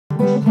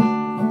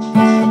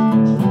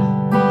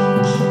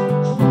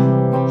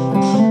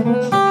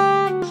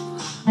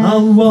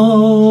Of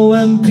war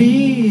and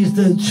peace,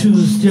 the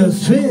truth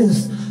just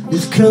twist,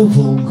 its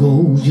colorful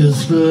gold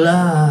just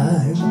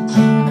fly.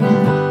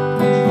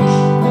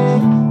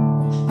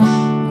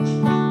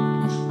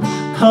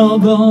 How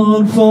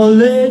about for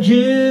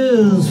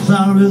ledges,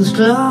 far as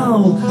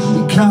cloud,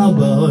 the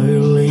cowboy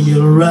in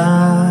your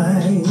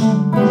ride.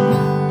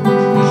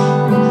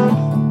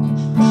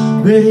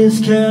 With his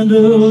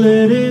candle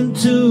lit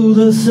into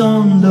the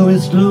sun, though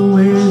its glow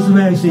is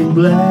waxing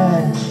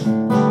black,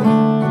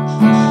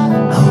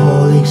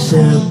 all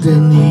except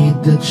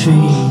beneath the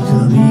trees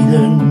of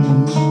Eden.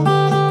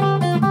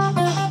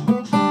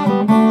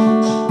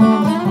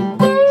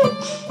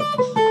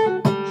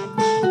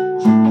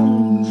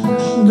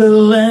 The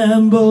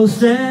Lambo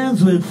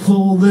stands with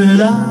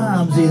folded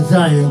arms, its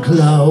iron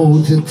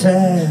clouds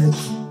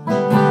attached.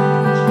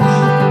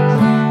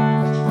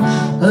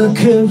 A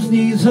curse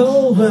needs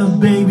hold her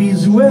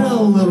babies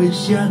well, though its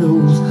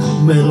shadows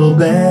metal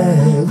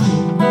back.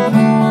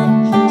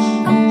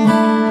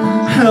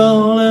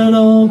 All and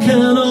all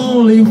can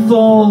only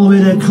fall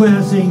with a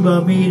crashing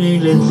but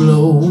meaningless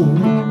blow.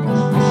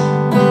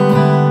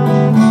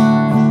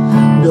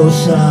 No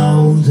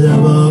sound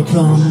ever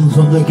comes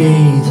from the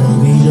gate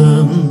of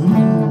Eden.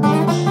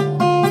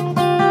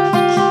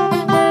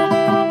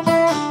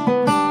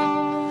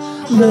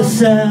 The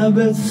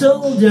Sabbath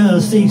soldier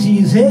sticks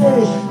his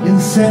head in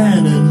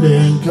sand and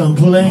then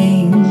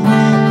complains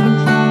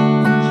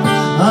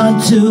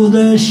until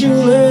the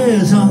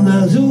shoeless on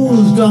the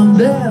who's gone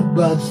deaf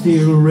but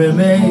still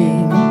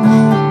remain.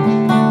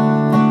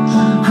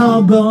 How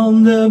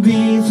about the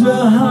beats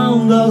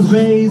behind those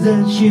bays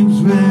and ships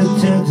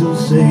with to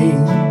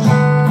sing,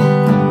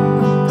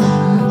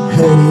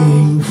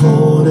 heading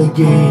for the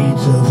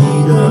gates of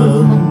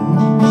Eden.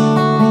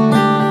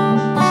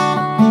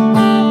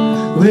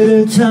 With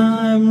a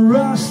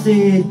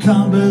time-rusted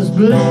compass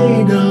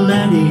blade, the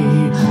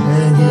laddie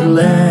and his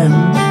lamb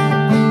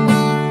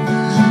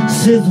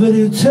sits with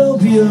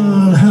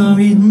utopian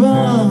hermit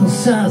monks,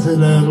 sighs at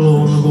that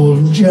lone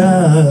golden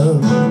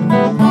child.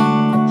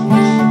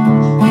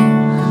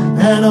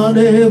 And on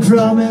their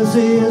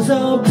promises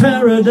of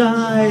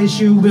paradise,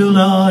 you will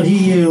not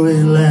hear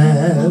it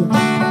laugh.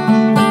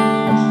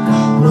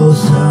 No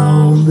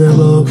sound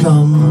ever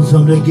comes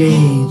from the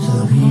gates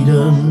of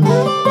Eden.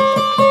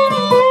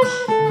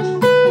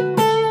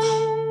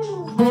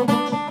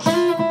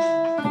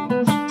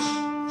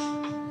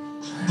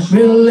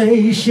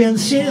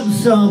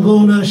 Relationships of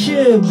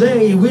ownership,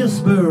 they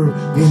whisper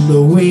in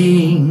the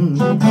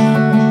wind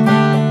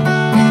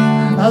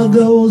of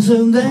those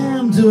and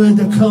them to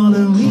enter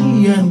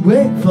colony and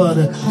wait for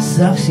the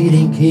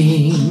succeeding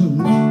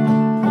king.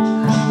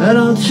 And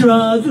I'll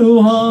try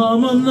to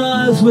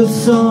harmonize with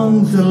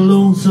songs the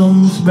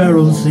lonesome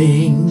sparrows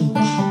sing.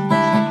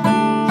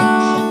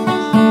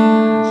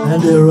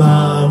 And there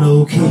are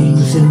no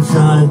kings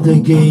inside the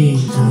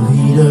gates of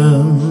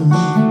Eden.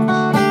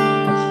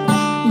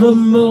 The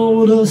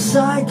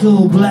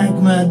motorcycle, Black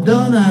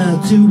Madonna,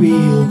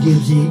 two-wheel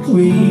gypsy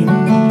queen,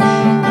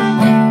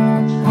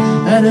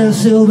 and a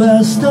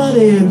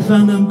silver-studded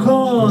phantom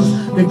cause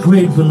the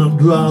great Philip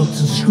drops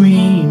to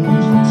scream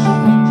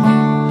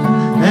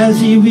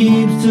as he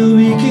weeps to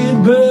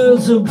wicked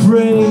birds of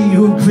prey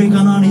who prick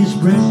on his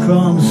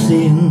breadcrumb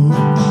sin.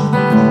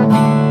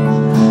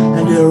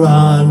 And there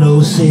are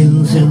no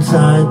sins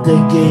inside the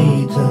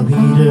gate of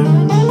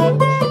Eden.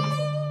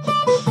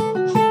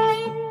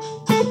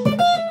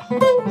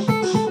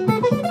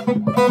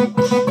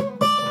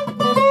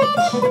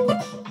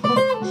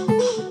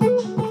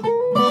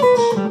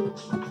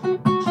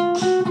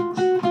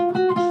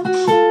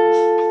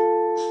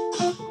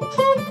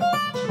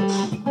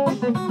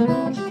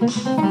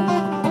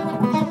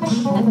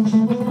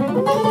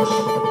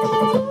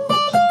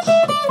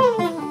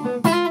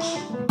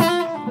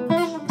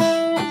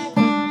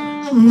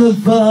 The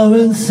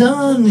foreign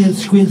sun, it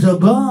squeezes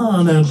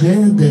upon a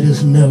bed that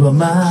is never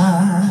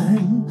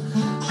mine.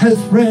 Has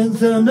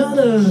friends and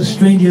other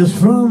strangers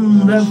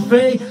from the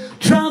fate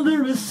trying to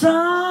resign.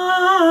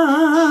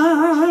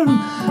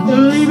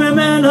 Leave a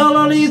man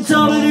hollowly,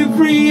 totally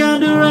free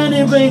under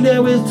anything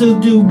there is to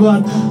do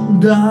but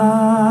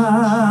die.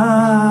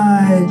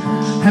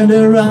 And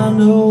there are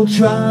no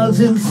trials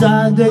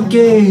inside the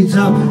gates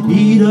of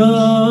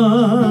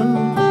Eden.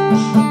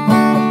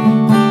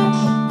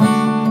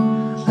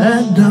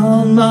 At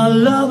dawn my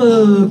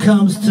lover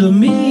comes to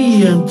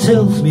me and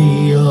tells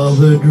me of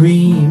her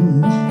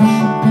dream,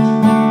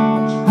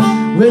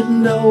 with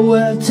no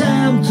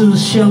attempt to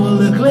show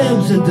the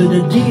glimpse into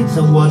the deeds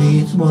of what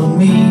each one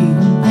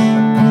means.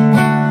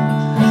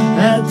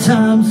 At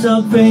times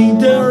I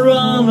faint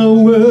around the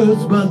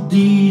words, but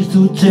these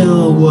to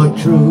tell what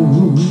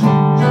truth.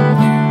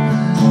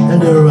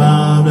 And there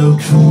are no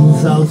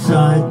truths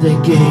outside the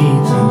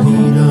gates of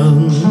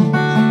Eden.